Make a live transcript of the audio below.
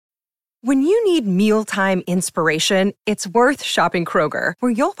When you need mealtime inspiration, it's worth shopping Kroger,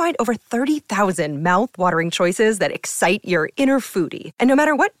 where you'll find over 30,000 mouth-watering choices that excite your inner foodie. And no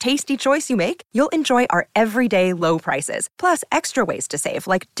matter what tasty choice you make, you'll enjoy our everyday low prices, plus extra ways to save,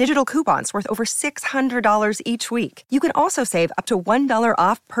 like digital coupons worth over $600 each week. You can also save up to $1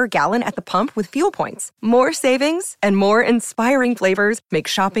 off per gallon at the pump with fuel points. More savings and more inspiring flavors make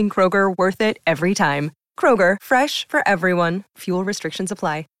shopping Kroger worth it every time. Kroger, fresh for everyone. Fuel restrictions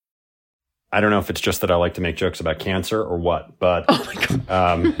apply. I don't know if it's just that I like to make jokes about cancer or what, but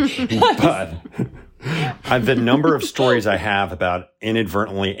the number of stories I have about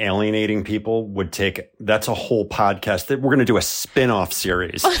inadvertently alienating people would take, that's a whole podcast that we're going to do a spin-off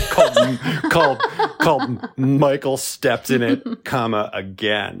series called Michael Stepped in It,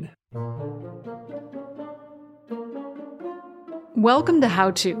 Again. Welcome to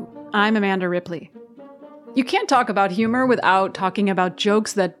How To. I'm Amanda Ripley. You can't talk about humor without talking about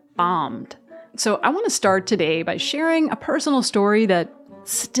jokes that bombed. So I want to start today by sharing a personal story that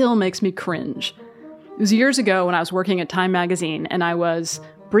still makes me cringe. It was years ago when I was working at Time Magazine, and I was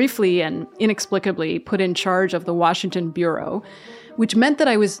briefly and inexplicably put in charge of the Washington Bureau, which meant that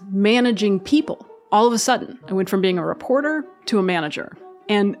I was managing people. All of a sudden, I went from being a reporter to a manager.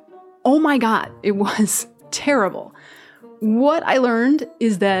 And oh my God, it was terrible. What I learned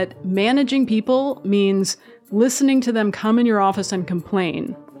is that managing people means listening to them come in your office and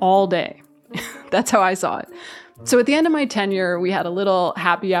complain all day. That's how I saw it. So at the end of my tenure, we had a little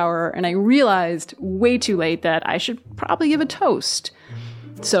happy hour, and I realized way too late that I should probably give a toast.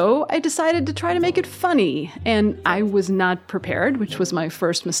 So I decided to try to make it funny, and I was not prepared, which was my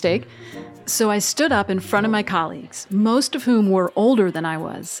first mistake. So I stood up in front of my colleagues, most of whom were older than I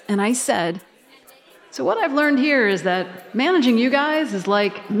was, and I said, "So what I've learned here is that managing you guys is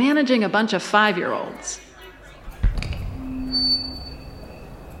like managing a bunch of 5-year-olds.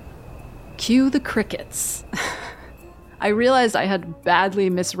 Cue the crickets. I realized I had badly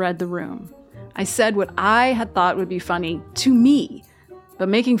misread the room. I said what I had thought would be funny to me, but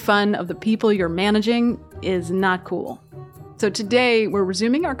making fun of the people you're managing is not cool. So today, we're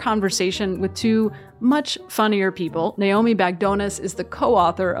resuming our conversation with two much funnier people. Naomi Bagdonas is the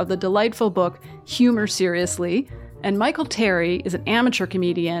co-author of the delightful book Humor Seriously, and Michael Terry is an amateur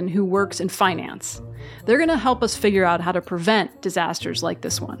comedian who works in finance. They're going to help us figure out how to prevent disasters like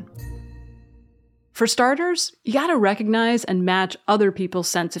this one. For starters, you gotta recognize and match other people's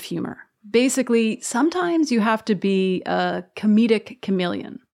sense of humor. Basically, sometimes you have to be a comedic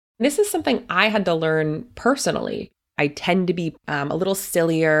chameleon. This is something I had to learn personally. I tend to be a little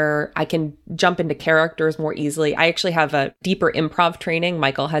sillier. I can jump into characters more easily. I actually have a deeper improv training.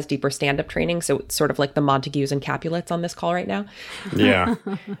 Michael has deeper stand-up training, so it's sort of like the Montagues and Capulets on this call right now. Yeah.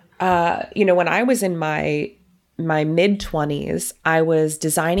 When I was in my mid-20s, I was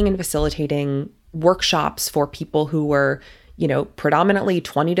designing and facilitating workshops for people who were, predominantly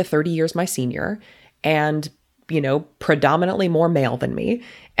 20 to 30 years my senior and, predominantly more male than me.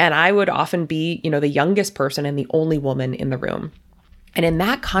 And I would often be, the youngest person and the only woman in the room. And in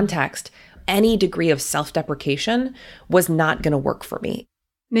that context, any degree of self-deprecation was not going to work for me.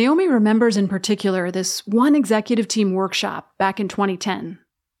 Naomi remembers in particular this one executive team workshop back in 2010.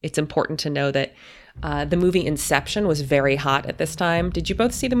 It's important to know that the movie Inception was very hot at this time. Did you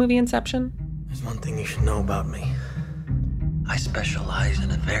both see the movie Inception? There's one thing you should know about me. I specialize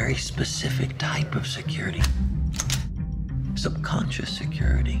in a very specific type of security. Subconscious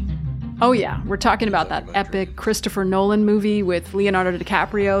security. Oh yeah, we're talking about that epic Christopher Nolan movie with Leonardo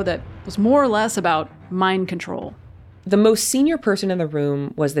DiCaprio that was more or less about mind control. The most senior person in the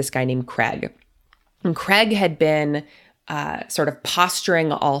room was this guy named Craig. And Craig had been sort of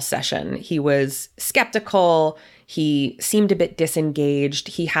posturing all session. He was skeptical. He seemed a bit disengaged.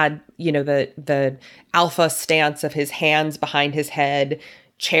 He had, the alpha stance of his hands behind his head,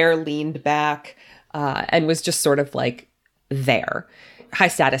 chair leaned back, and was just sort of like there, high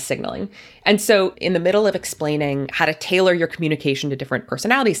status signaling. And so in the middle of explaining how to tailor your communication to different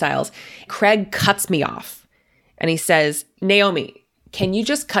personality styles, Craig cuts me off and he says, "Naomi, can you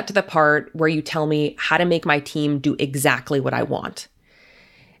just cut to the part where you tell me how to make my team do exactly what I want?"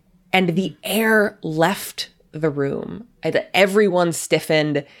 And the air left the room. Everyone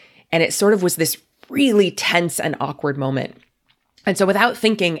stiffened, and it sort of was this really tense and awkward moment. And so without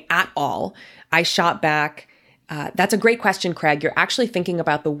thinking at all, I shot back, "That's a great question, Craig. You're actually thinking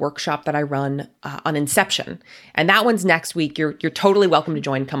about the workshop that I run on Inception. And that one's next week. You're totally welcome to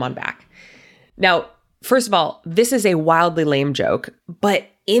join. Come on back." Now, First of all, this is a wildly lame joke, but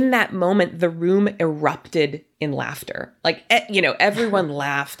in that moment, the room erupted in laughter. Like, everyone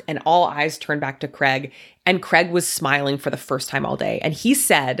laughed and all eyes turned back to Craig. And Craig was smiling for the first time all day. And he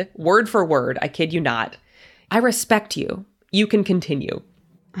said, word for word, I kid you not, "I respect you. You can continue."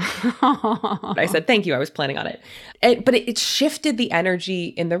 I said, "Thank you. I was planning on it." But it shifted the energy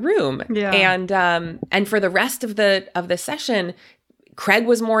in the room. Yeah. And for the rest of the session, Craig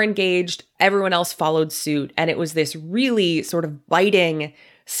was more engaged. Everyone else followed suit. And it was this really sort of biting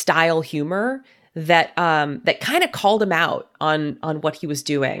style humor that kind of called him out on what he was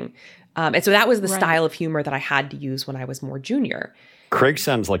doing. And so that was the style of humor that I had to use when I was more junior. Craig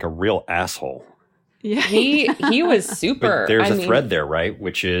sounds like a real asshole. Yeah. He was super. But there's a thread there, right?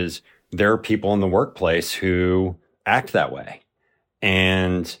 Which is there are people in the workplace who act that way.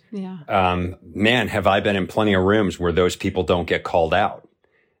 And man, have I been in plenty of rooms where those people don't get called out.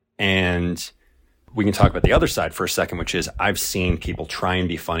 And we can talk about the other side for a second, which is I've seen people try and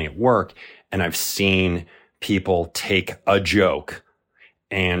be funny at work, and I've seen people take a joke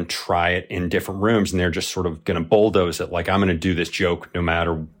and try it in different rooms, and they're just sort of going to bulldoze it. Like, I'm going to do this joke no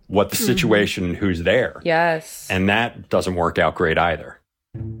matter what the situation and who's there. Yes. And that doesn't work out great either.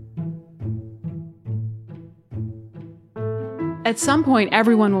 At some point,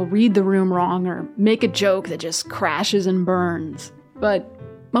 everyone will read the room wrong or make a joke that just crashes and burns. But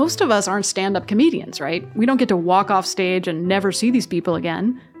most of us aren't stand-up comedians, right? We don't get to walk off stage and never see these people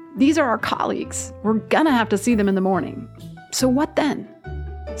again. These are our colleagues. We're gonna have to see them in the morning. So what then?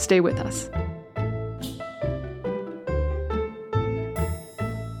 Stay with us.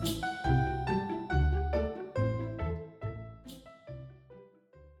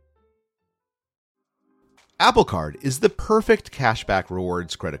 Apple Card is the perfect cashback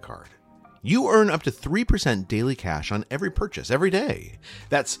rewards credit card. You earn up to 3% daily cash on every purchase every day.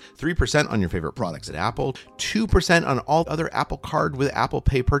 That's 3% on your favorite products at Apple, 2% on all other Apple Card with Apple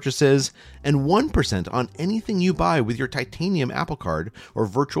Pay purchases, and 1% on anything you buy with your titanium Apple Card or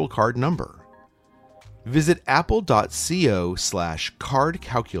virtual card number. Visit apple.co/card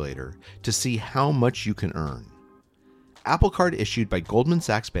calculator to see how much you can earn. Apple Card issued by Goldman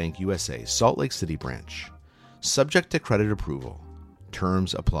Sachs Bank USA, Salt Lake City branch. Subject to credit approval.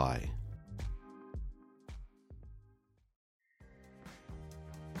 Terms apply.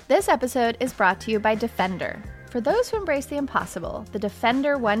 This episode is brought to you by Defender. For those who embrace the impossible, the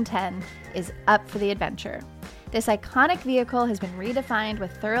Defender 110 is up for the adventure. This iconic vehicle has been redefined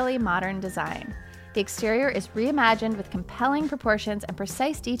with thoroughly modern design. The exterior is reimagined with compelling proportions and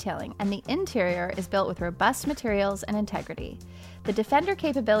precise detailing, and the interior is built with robust materials and integrity. The Defender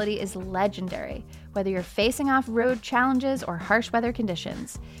capability is legendary, whether you're facing off road challenges or harsh weather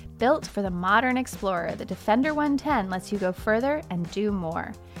conditions. Built for the modern explorer, the Defender 110 lets you go further and do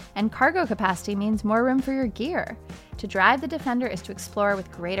more. And cargo capacity means more room for your gear. To drive the Defender is to explore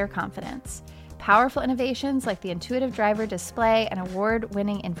with greater confidence. Powerful innovations like the intuitive driver display and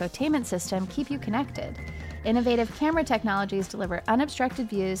award-winning infotainment system keep you connected. Innovative camera technologies deliver unobstructed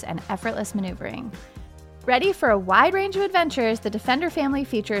views and effortless maneuvering. Ready for a wide range of adventures, the Defender family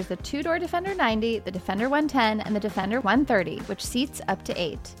features the two-door Defender 90, the Defender 110, and the Defender 130, which seats up to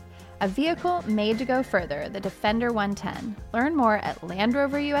 8. A vehicle made to go further, the Defender 110. Learn more at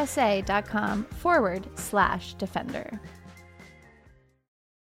LandRoverUSA.com/Defender.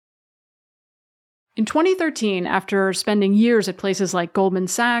 In 2013, after spending years at places like Goldman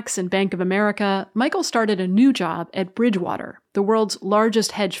Sachs and Bank of America, Michael started a new job at Bridgewater, the world's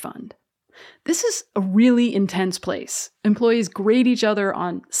largest hedge fund. This is a really intense place. Employees grade each other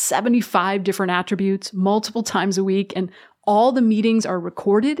on 75 different attributes multiple times a week, and all the meetings are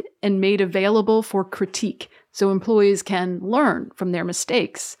recorded and made available for critique, so employees can learn from their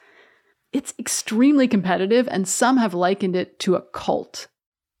mistakes. It's extremely competitive, and some have likened it to a cult.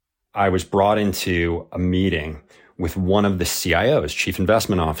 I was brought into a meeting with one of the CIOs, chief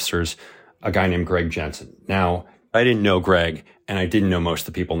investment officers, a guy named Greg Jensen. Now, I didn't know Greg, and I didn't know most of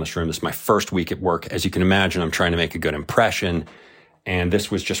the people in this room. This is my first week at work. As you can imagine, I'm trying to make a good impression. And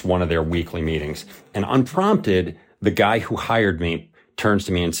this was just one of their weekly meetings. And unprompted, the guy who hired me turns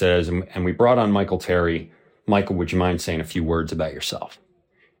to me and says, and we brought on Michael Terry. Michael, would you mind saying a few words about yourself?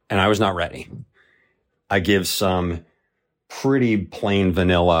 And I was not ready. I give some pretty plain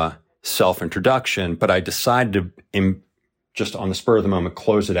vanilla self-introduction, but I decided to, just on the spur of the moment,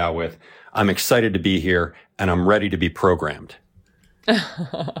 close it out with, I'm excited to be here and I'm ready to be programmed.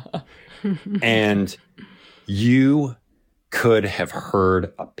 And you could have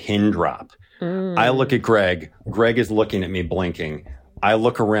heard a pin drop. I look at Greg. Greg is looking at me blinking. I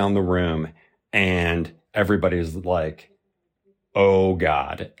look around the room and everybody's like, oh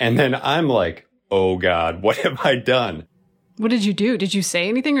God. And then I'm like, oh God, what have I done? What did you do? Did you say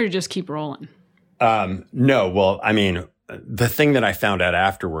anything or just keep rolling? No. Well, I mean, the thing that I found out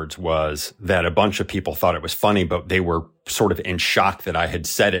afterwards was that a bunch of people thought it was funny, but they were sort of in shock that I had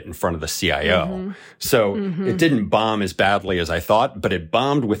said it in front of the CIO. So it didn't bomb as badly as I thought, but it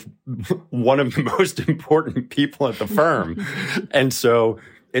bombed with one of the most important people at the firm. And so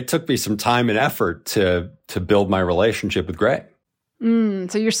it took me some time and effort to build my relationship with Greg.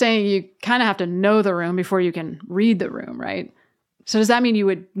 So you're saying you kind of have to know the room before you can read the room, right? So does that mean you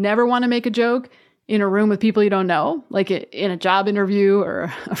would never want to make a joke in a room with people you don't know, like in a job interview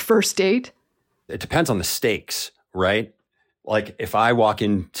or a first date? It depends on the stakes, right? Like if I walk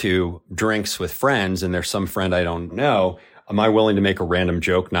into drinks with friends and there's some friend I don't know, am I willing to make a random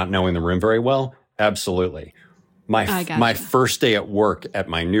joke not knowing the room very well? Absolutely. My first day at work at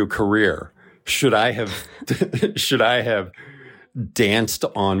my new career, should I have danced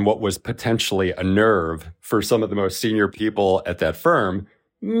on what was potentially a nerve for some of the most senior people at that firm?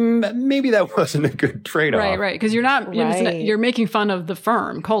 Maybe that wasn't a good trade-off. Right. Because you're making fun of the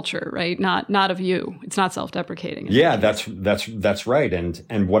firm culture, right? Not of you. It's not self-deprecating. Yeah, that's right.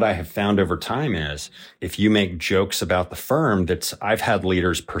 And what I have found over time is if you make jokes about the firm, I've had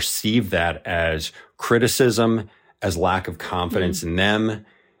leaders perceive that as criticism, as lack of confidence in them,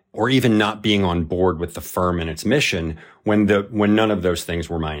 or even not being on board with the firm and its mission when none of those things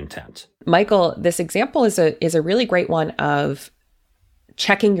were my intent. Michael, this example is a really great one of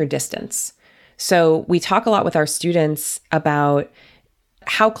checking your distance. So we talk a lot with our students about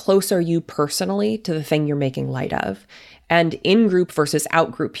how close are you personally to the thing you're making light of, and in-group versus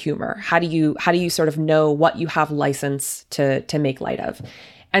out-group humor. How do you sort of know what you have license to make light of?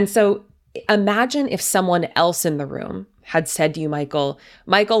 And so imagine if someone else in the room had said to you, Michael,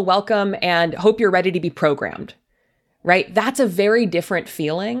 welcome, and hope you're ready to be programmed. Right? That's a very different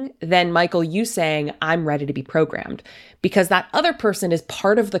feeling than, Michael, you saying, I'm ready to be programmed, because that other person is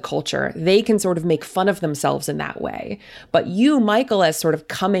part of the culture. They can sort of make fun of themselves in that way. But you, Michael, as sort of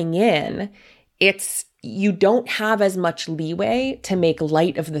coming in, you don't have as much leeway to make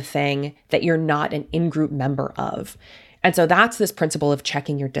light of the thing that you're not an in-group member of. And so that's this principle of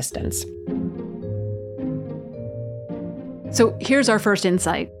checking your distance. So here's our first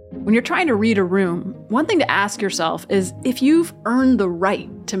insight. When you're trying to read a room, one thing to ask yourself is if you've earned the right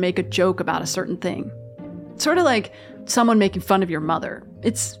to make a joke about a certain thing. Sort of like someone making fun of your mother.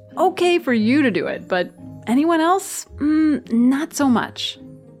 It's okay for you to do it, but anyone else? Not so much.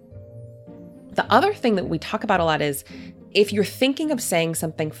 The other thing that we talk about a lot is if you're thinking of saying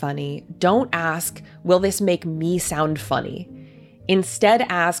something funny, don't ask, will this make me sound funny? Instead,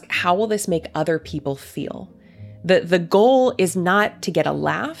 ask, how will this make other people feel? The goal is not to get a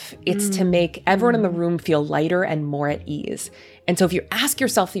laugh, it's to make everyone in the room feel lighter and more at ease. And so if you ask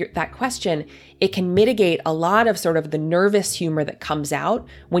yourself that question, it can mitigate a lot of sort of the nervous humor that comes out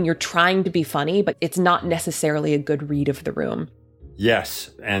when you're trying to be funny, but it's not necessarily a good read of the room.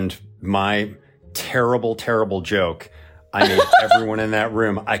 Yes, and my terrible, terrible joke, I made everyone in that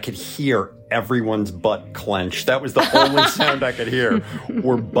room, I could hear everyone's butt clench. That was the only sound I could hear,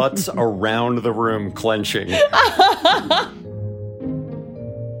 were butts around the room clenching.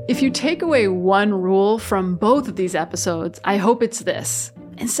 If you take away one rule from both of these episodes, I hope it's this.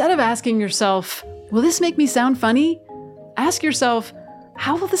 Instead of asking yourself, will this make me sound funny? Ask yourself,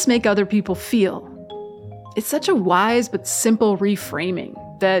 how will this make other people feel? It's such a wise but simple reframing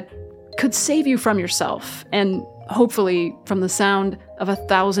that could save you from yourself and hopefully from the sound of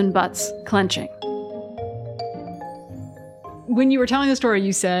 1,000 butts clenching. When you were telling the story,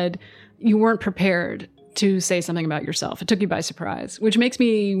 you said you weren't prepared to say something about yourself. It took you by surprise, which makes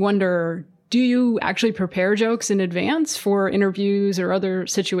me wonder, do you actually prepare jokes in advance for interviews or other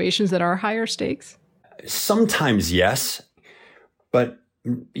situations that are higher stakes? Sometimes, yes. But,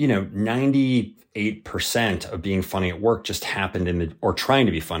 98% of being funny at work just happened or trying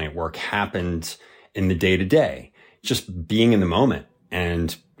to be funny at work happened in the day-to-day. Just being in the moment.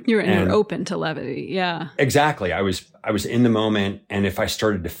 And you're open to levity. Yeah. Exactly. I was in the moment. And if I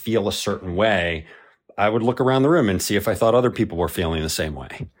started to feel a certain way, I would look around the room and see if I thought other people were feeling the same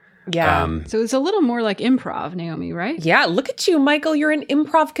way. Yeah. So it's a little more like improv, Naomi, right? Yeah. Look at you, Michael. You're an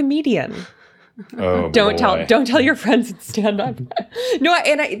improv comedian. Oh, don't tell your friends and stand up. No,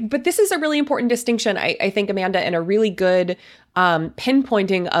 but this is a really important distinction, I think, Amanda, and a really good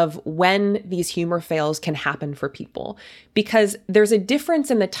pinpointing of when these humor fails can happen for people. Because there's a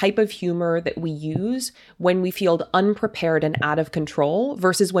difference in the type of humor that we use when we feel unprepared and out of control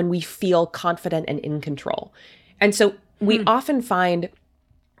versus when we feel confident and in control. And so we often find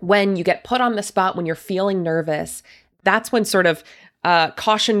when you get put on the spot, when you're feeling nervous, that's when sort of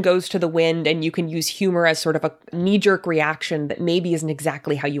caution goes to the wind, and you can use humor as sort of a knee-jerk reaction that maybe isn't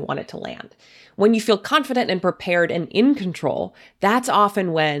exactly how you want it to land. When you feel confident and prepared and in control, that's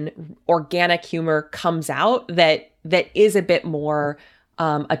often when organic humor comes out that is a bit more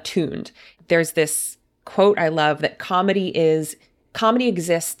attuned. There's this quote I love that comedy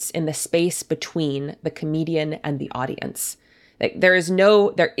exists in the space between the comedian and the audience. Like there is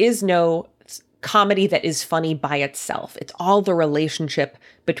no comedy that is funny by itself. It's all the relationship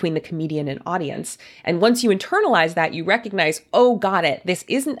between the comedian and audience. And once you internalize that, you recognize, oh, got it. This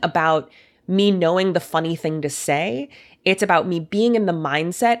isn't about me knowing the funny thing to say. It's about me being in the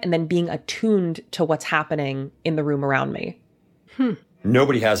mindset and then being attuned to what's happening in the room around me.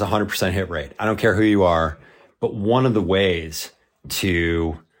 Nobody has a 100% hit rate. I don't care who you are. But one of the ways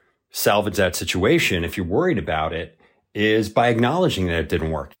to salvage that situation, if you're worried about it, is by acknowledging that it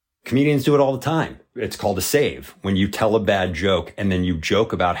didn't work. Comedians do it all the time. It's called a save. When you tell a bad joke and then you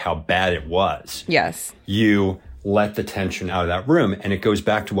joke about how bad it was. Yes. You let the tension out of that room. And it goes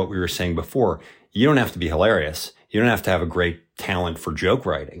back to what we were saying before. You don't have to be hilarious. You don't have to have a great talent for joke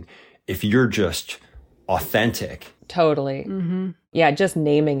writing. If you're just authentic. Totally. Mm-hmm. Yeah, just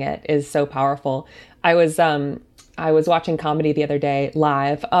naming it is so powerful. I was watching comedy the other day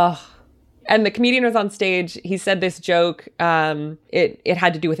live. And the comedian was on stage. He said this joke. It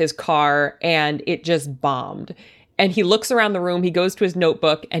had to do with his car, and it just bombed. And he looks around the room. He goes to his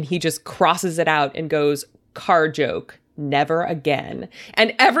notebook, and he just crosses it out and goes, "Car joke, never again."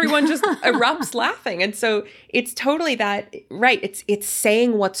 And everyone just erupts laughing. And so it's totally that, right? It's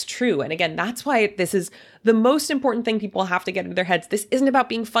saying what's true. And again, that's why this is the most important thing people have to get into their heads. This isn't about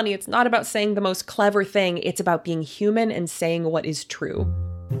being funny. It's not about saying the most clever thing. It's about being human and saying what is true.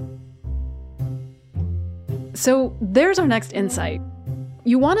 So there's our next insight.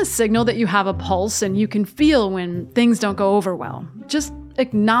 You want to signal that you have a pulse and you can feel when things don't go over well. Just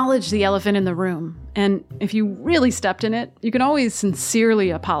acknowledge the elephant in the room. And if you really stepped in it, you can always sincerely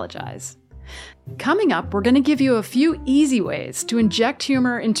apologize. Coming up, we're going to give you a few easy ways to inject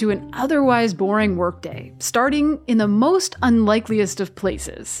humor into an otherwise boring workday, starting in the most unlikeliest of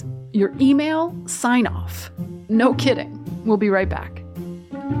places, your email sign-off. No kidding. We'll be right back.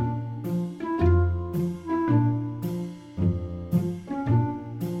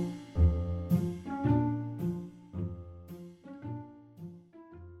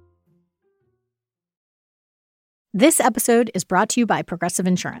 This episode is brought to you by Progressive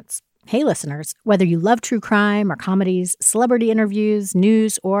Insurance. Hey, listeners, whether you love true crime or comedies, celebrity interviews,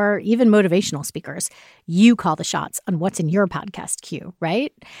 news, or even motivational speakers, you call the shots on what's in your podcast queue,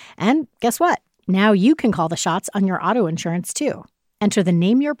 right? And guess what? Now you can call the shots on your auto insurance, too. Enter the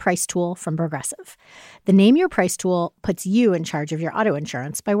Name Your Price tool from Progressive. The Name Your Price tool puts you in charge of your auto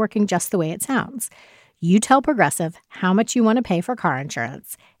insurance by working just the way it sounds. You tell Progressive how much you want to pay for car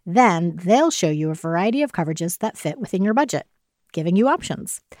insurance. Then they'll show you a variety of coverages that fit within your budget, giving you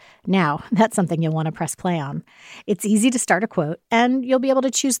options. Now, that's something you'll want to press play on. It's easy to start a quote, and you'll be able to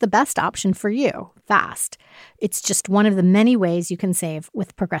choose the best option for you fast. It's just one of the many ways you can save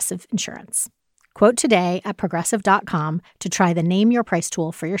with Progressive Insurance. Quote today at Progressive.com to try the Name Your Price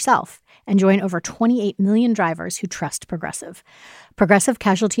tool for yourself and join over 28 million drivers who trust Progressive. Progressive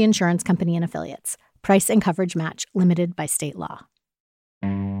Casualty Insurance Company and Affiliates. Price and coverage match limited by state law.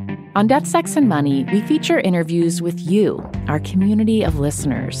 On Death, Sex, and Money, we feature interviews with you, our community of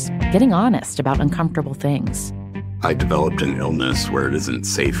listeners, getting honest about uncomfortable things. I developed an illness where it isn't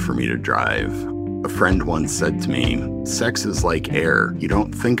safe for me to drive. A friend once said to me, "Sex is like air. You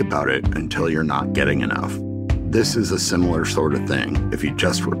don't think about it until you're not getting enough." This is a similar sort of thing if you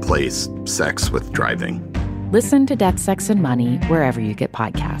just replace sex with driving. Listen to Death, Sex, and Money wherever you get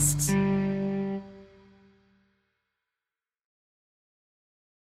podcasts.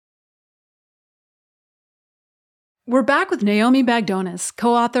 We're back with Naomi Bagdonas,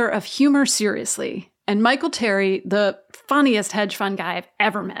 co-author of Humor Seriously, and Michael Terry, the funniest hedge fund guy I've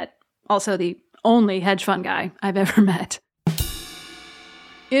ever met. Also the only hedge fund guy I've ever met.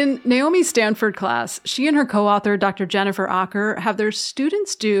 In Naomi's Stanford class, she and her co-author, Dr. Jennifer Aaker, have their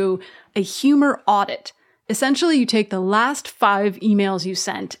students do a humor audit. Essentially, you take the last 5 emails you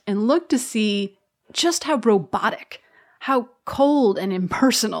sent and look to see just how robotic, how cold and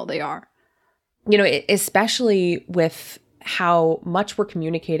impersonal they are. You know, especially with how much we're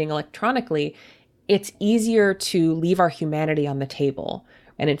communicating electronically, it's easier to leave our humanity on the table.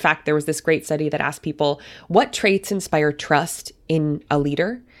 And in fact, there was this great study that asked people, what traits inspire trust in a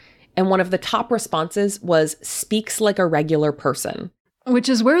leader? And one of the top responses was, speaks like a regular person. Which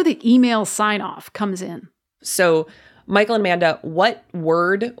is where the email sign-off comes in. So, Michael and Amanda, what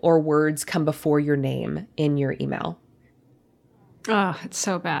word or words come before your name in your email? Oh, it's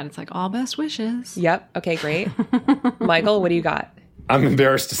so bad. It's like all best wishes. Yep. Okay, great. Michael, what do you got? I'm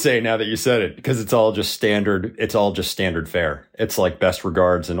embarrassed to say now that you said it, because it's all just standard. It's all just standard fare. It's like best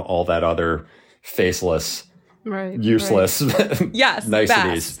regards and all that other faceless, useless yes,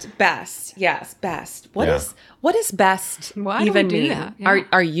 niceties. Best. Yes, best. What is best? Why even do we do mean? that? Yeah.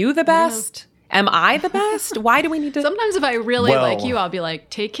 Are you the best? Am I the best? Why do we need to? Sometimes if I really like you, I'll be like,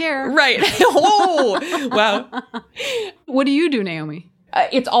 take care. Right. Oh, wow. What do you do, Naomi?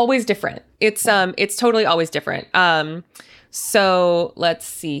 It's always different. It's totally always different. So let's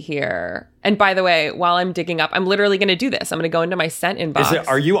see here. And by the way, while I'm digging up, I'm literally going to do this. I'm going to go into my sent inbox.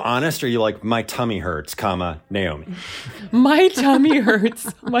 Are you honest? Or are you like, my tummy hurts, Naomi? My tummy hurts.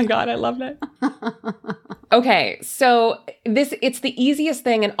 Oh my God, I love that. Okay, so it's the easiest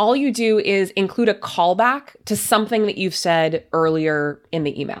thing, and all you do is include a callback to something that you've said earlier in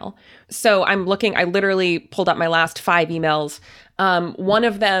the email. So I literally pulled up my last 5 emails. One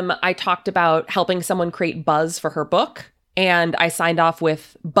of them, I talked about helping someone create buzz for her book, and I signed off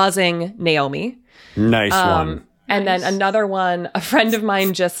with buzzing Naomi. Nice one. And then another one, a friend of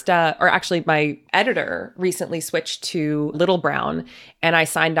mine or actually my editor recently switched to Little Brown, and I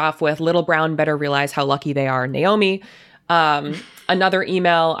signed off with Little Brown better realize how lucky they are, Naomi. Another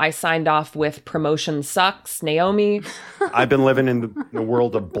email, I signed off with promotion sucks, Naomi. I've been living in the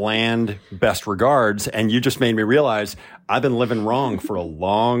world of bland best regards, and you just made me realize I've been living wrong for a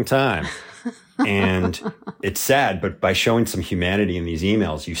long time. And it's sad, but by showing some humanity in these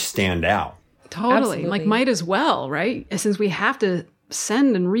emails, you stand out. Totally. Absolutely. Like, might as well, right? Since we have to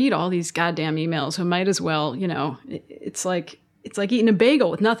send and read all these goddamn emails, so might as well, it's like eating a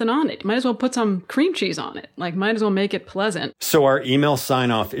bagel with nothing on it. You might as well put some cream cheese on it. Like, might as well make it pleasant. So our email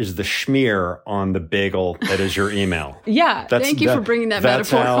sign-off is the schmear on the bagel that is your email. Yeah. Thank you for bringing that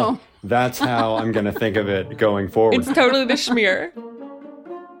metaphor home. That's how I'm going to think of it going forward. It's totally the schmear.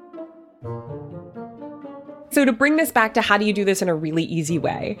 So to bring this back to how do you do this in a really easy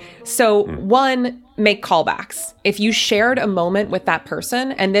way? So one, make callbacks. If you shared a moment with that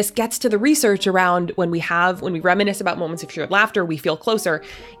person, and this gets to the research around when we reminisce about moments of shared laughter, we feel closer.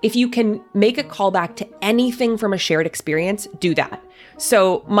 If you can make a callback to anything from a shared experience, do that.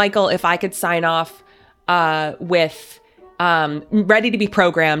 So Michael, if I could sign off with ready to be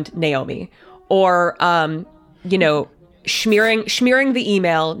programmed, Naomi, or, smearing the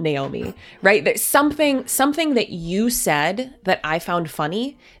email, Naomi, right? There's something that you said that I found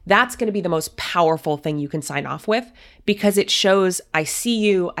funny. That's going to be the most powerful thing you can sign off with, because it shows I see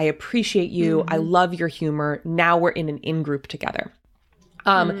you, I appreciate you, I love your humor. Now we're in an in-group together.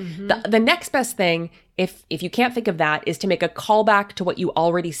 The next best thing, if you can't think of that, is to make a callback to what you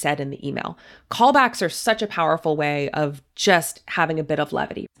already said in the email. Callbacks are such a powerful way of just having a bit of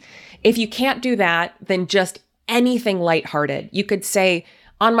levity. If you can't do that, then just anything lighthearted. You could say,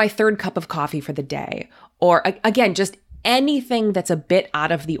 on my 3rd cup of coffee for the day, or again, just anything that's a bit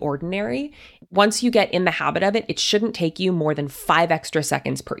out of the ordinary. Once you get in the habit of it, it shouldn't take you more than 5 extra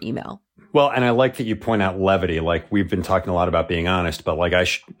seconds per email. Well, and I like that you point out levity. Like, we've been talking a lot about being honest, but like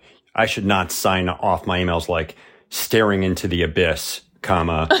I should not sign off my emails like staring into the abyss,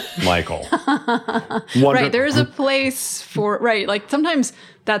 Michael. Right. There is a place for, right. Like, sometimes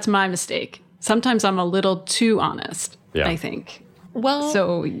that's my mistake. Sometimes I'm a little too honest, I think. Well,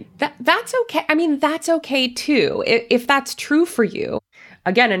 so that's okay. I mean, that's okay too, if that's true for you.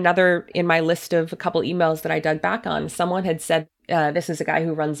 Again, another in my list of a couple emails that I dug back on, someone had said, this is a guy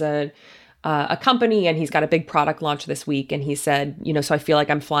who runs a company, and he's got a big product launch this week. And he said, so I feel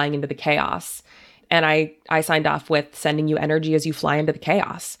like I'm flying into the chaos. And I signed off with sending you energy as you fly into the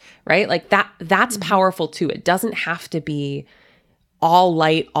chaos, right? Like that's powerful too. It doesn't have to be all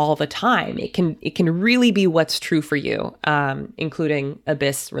light all the time. It can really be what's true for you, including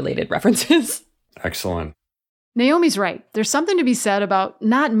abyss related references. Excellent. Naomi's right. There's something to be said about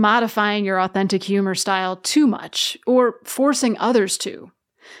not modifying your authentic humor style too much or forcing others to.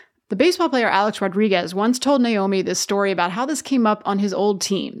 The baseball player Alex Rodriguez once told Naomi this story about how this came up on his old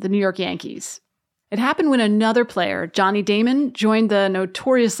team, the New York Yankees. It happened when another player, Johnny Damon, joined the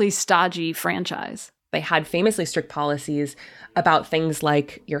notoriously stodgy franchise. They had famously strict policies about things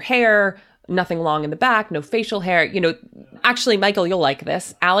like your hair, nothing long in the back, no facial hair. Actually, Michael, you'll like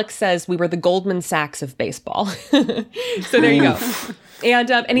this. Alex says we were the Goldman Sachs of baseball. So there you go.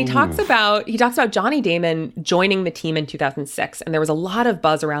 And he talks about Johnny Damon joining the team in 2006, and there was a lot of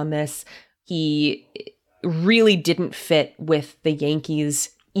buzz around this. He really didn't fit with the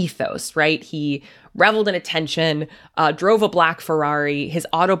Yankees ethos, right? He reveled in attention, drove a black Ferrari. His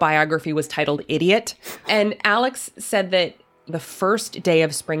autobiography was titled Idiot. And Alex said that, The first day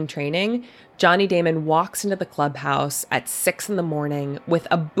of spring training, Johnny Damon walks into the clubhouse at 6 a.m. with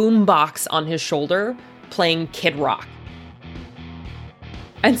a boombox on his shoulder playing Kid Rock.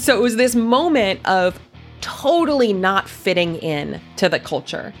 And so it was this moment of totally not fitting in to the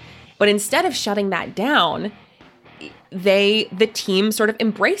culture. But instead of shutting that down, the team sort of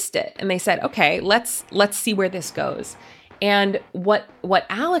embraced it and they said, okay, let's see where this goes. And what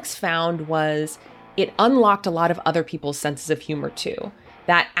Alex found was it unlocked a lot of other people's senses of humor too.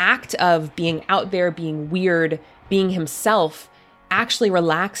 That act of being out there, being weird, being himself actually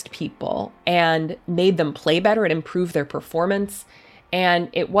relaxed people and made them play better and improve their performance. And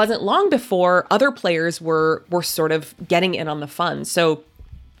it wasn't long before other players were sort of getting in on the fun. So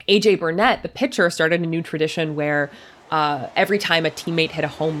AJ Burnett, the pitcher, started a new tradition where every time a teammate hit a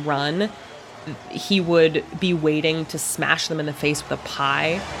home run, he would be waiting to smash them in the face with a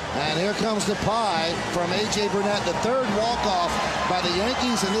pie. And here comes the pie from AJ Burnett, the third walk-off by the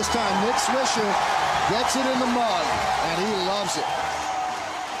Yankees, and this time Nick Swisher gets it in the mud, and he loves it.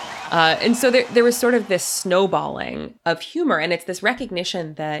 And so there was sort of this snowballing of humor, and it's this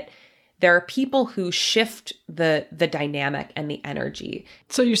recognition that there are people who shift the dynamic and the energy.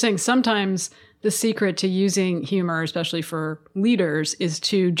 So you're saying sometimes the secret to using humor, especially for leaders, is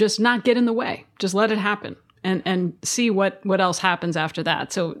to just not get in the way. Just let it happen and see what else happens after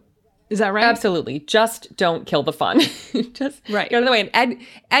that. So is that right? Absolutely. Just don't kill the fun. Just right. Get out of the way. And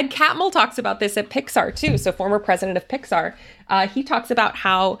Ed Catmull talks about this at Pixar too. So former president of Pixar, he talks about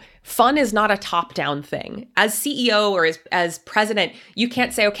how fun is not a top-down thing. As CEO or as president, you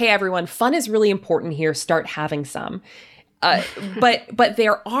can't say, okay, everyone, fun is really important here. Start having some. But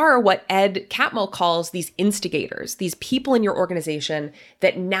there are what Ed Catmull calls these instigators, these people in your organization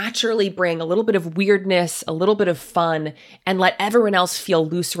that naturally bring a little bit of weirdness, a little bit of fun, and let everyone else feel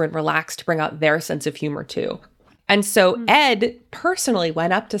looser and relaxed to bring out their sense of humor too. And so Ed personally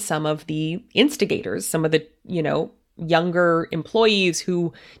went up to some of the instigators, some of the, younger employees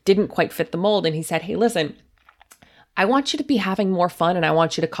who didn't quite fit the mold. And he said, hey, listen, I want you to be having more fun and I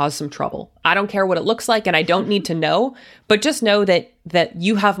want you to cause some trouble. I don't care what it looks like and I don't need to know, but just know that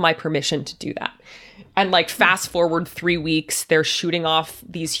you have my permission to do that. And fast forward 3 weeks, they're shooting off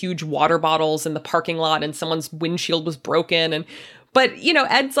these huge water bottles in the parking lot and someone's windshield was broken. But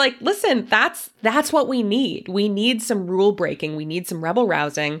Ed's like, listen, that's what we need. We need some rule breaking. We need some rebel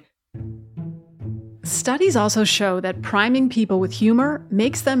rousing. Studies also show that priming people with humor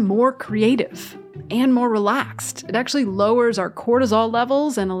makes them more creative and more relaxed. It actually lowers our cortisol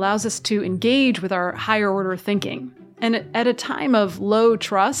levels and allows us to engage with our higher order thinking. And at a time of low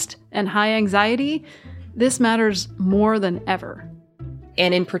trust and high anxiety, this matters more than ever.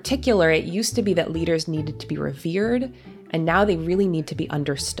 And in particular, it used to be that leaders needed to be revered, and now they really need to be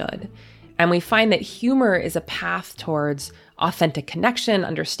understood. And we find that humor is a path towards authentic connection,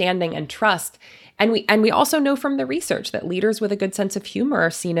 understanding, and trust. And we also know from the research that leaders with a good sense of humor are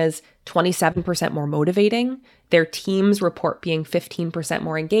seen as 27% more motivating. Their teams report being 15%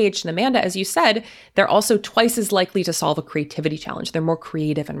 more engaged. And Amanda, as you said, they're also twice as likely to solve a creativity challenge. They're more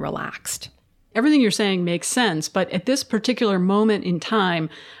creative and relaxed. Everything you're saying makes sense, but at this particular moment in time,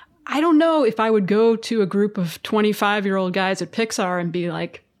 I don't know if I would go to a group of 25-year-old guys at Pixar and be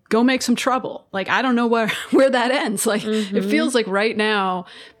like, go make some trouble. I don't know where that ends. It feels like right now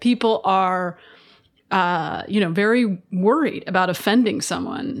people are very worried about offending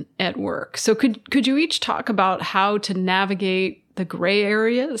someone at work. So could you each talk about how to navigate the gray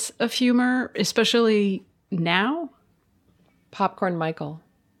areas of humor, especially now? Popcorn Michael.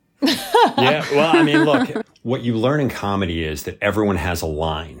 Yeah, well, look, what you learn in comedy is that everyone has a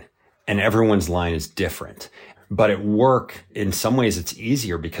line and everyone's line is different. But at work, in some ways, it's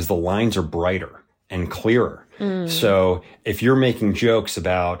easier because the lines are brighter and clearer. So if you're making jokes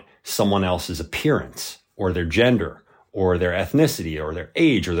about someone else's appearance or their gender or their ethnicity or their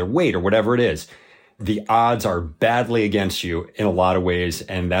age or their weight or whatever it is, the odds are badly against you in a lot of ways.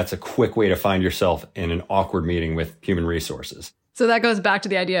 And that's a quick way to find yourself in an awkward meeting with human resources. So that goes back to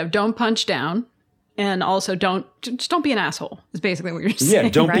the idea of don't punch down. And also don't be an asshole is basically what you're saying. Yeah,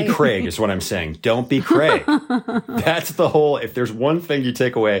 don't be Craig is what I'm saying. Don't be Craig. That's the whole, if there's one thing you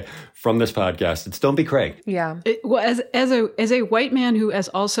take away from this podcast, it's don't be Craig. Yeah. As a white man who has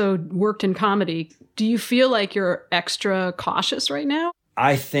also worked in comedy, do you feel like you're extra cautious right now?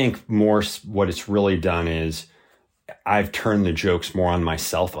 I think more what it's really done is I've turned the jokes more on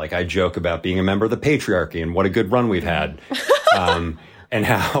myself. I joke about being a member of the patriarchy and what a good run we've had. And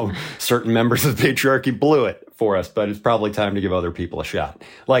how certain members of the patriarchy blew it for us, but it's probably time to give other people a shot.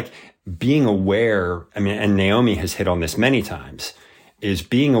 Being aware, and Naomi has hit on this many times, is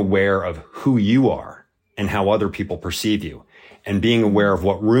being aware of who you are and how other people perceive you. And being aware of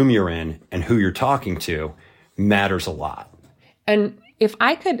what room you're in and who you're talking to matters a lot. And if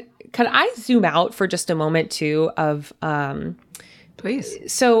I could I zoom out for just a moment too of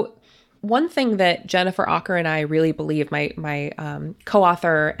Please. So one thing that Jennifer Aaker and I really believe, my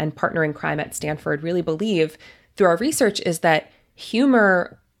co-author and partner in crime at Stanford really believe through our research, is that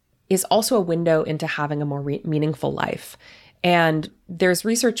humor is also a window into having a more meaningful life. And there's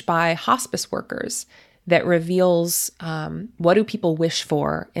research by hospice workers that reveals what do people wish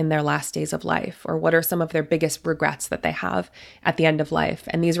for in their last days of life, or what are some of their biggest regrets that they have at the end of life.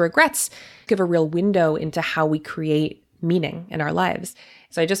 And these regrets give a real window into how we create meaning in our lives.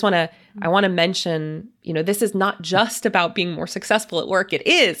 So I want to mention, this is not just about being more successful at work. It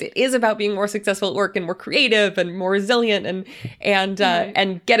is about being more successful at work and more creative and more resilient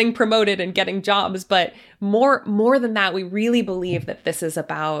and getting promoted and getting jobs. But more than that, we really believe that this is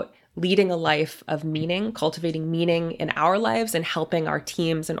about leading a life of meaning, cultivating meaning in our lives, and helping our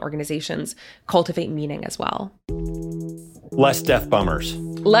teams and organizations cultivate meaning as well. Less death bummers.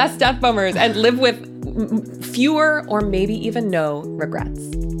 Less death bummers, and live with fewer or maybe even no regrets.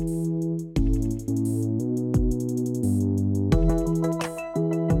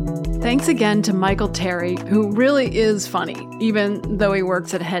 Thanks again to Michael Terry, who really is funny, even though he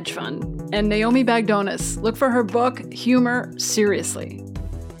works at a hedge fund, and Naomi Bagdonas. Look for her book, Humor Seriously.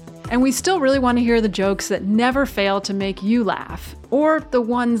 And we still really want to hear the jokes that never fail to make you laugh, or the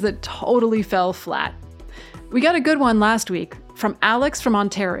ones that totally fell flat. We got a good one last week from Alex from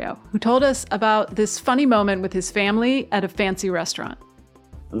Ontario, who told us about this funny moment with his family at a fancy restaurant.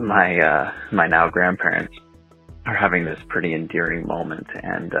 My now grandparents are having this pretty endearing moment,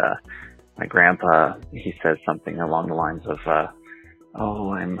 and my grandpa, he says something along the lines of,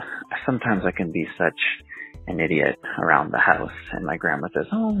 sometimes I can be such an idiot around the house. And my grandma says,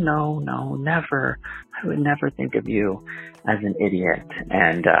 oh, no, never. I would never think of you as an idiot.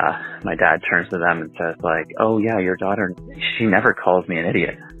 And my dad turns to them and says, oh, yeah, your daughter, she never calls me an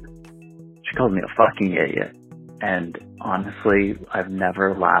idiot. She calls me a fucking idiot. And honestly, I've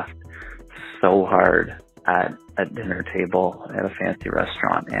never laughed so hard at a dinner table at a fancy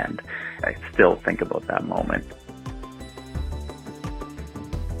restaurant, and I still think about that moment.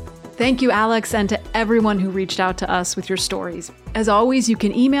 Thank you, Alex, and to everyone who reached out to us with your stories. As always, you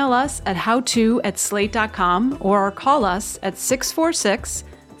can email us at howto@slate.com or call us at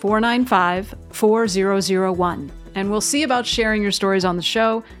 646-495-4001. And we'll see about sharing your stories on the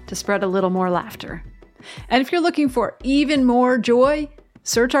show to spread a little more laughter. And if you're looking for even more joy,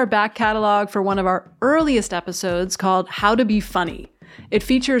 search our back catalog for one of our earliest episodes called How to Be Funny. It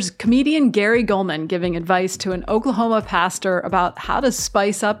features comedian Gary Gulman giving advice to an Oklahoma pastor about how to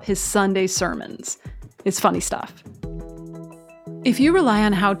spice up his Sunday sermons. It's funny stuff. If you rely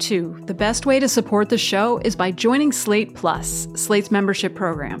on How To, the best way to support the show is by joining Slate Plus, Slate's membership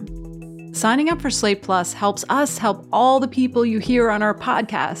program. Signing up for Slate Plus helps us help all the people you hear on our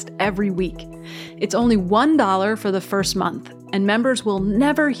podcast every week. It's only $1 for the first month, and members will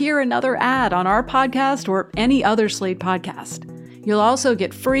never hear another ad on our podcast or any other Slate podcast. You'll also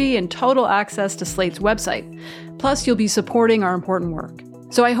get free and total access to Slate's website. Plus, you'll be supporting our important work.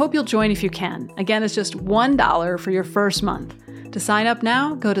 So I hope you'll join if you can. Again, it's just $1 for your first month. To sign up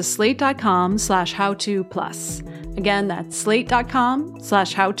now, go to slate.com/howtoplus. Again, that's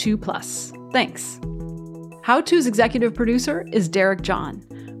slate.com/howtoplus. Thanks. How To's executive producer is Derek John.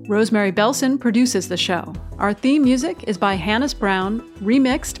 Rosemary Belson produces the show. Our theme music is by Hannes Brown,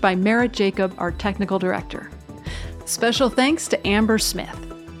 remixed by Merritt Jacob, our technical director. Special thanks to Amber Smith.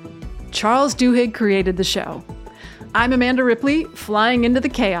 Charles Duhigg created the show. I'm Amanda Ripley, flying into the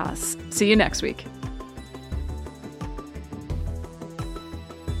chaos. See you next week.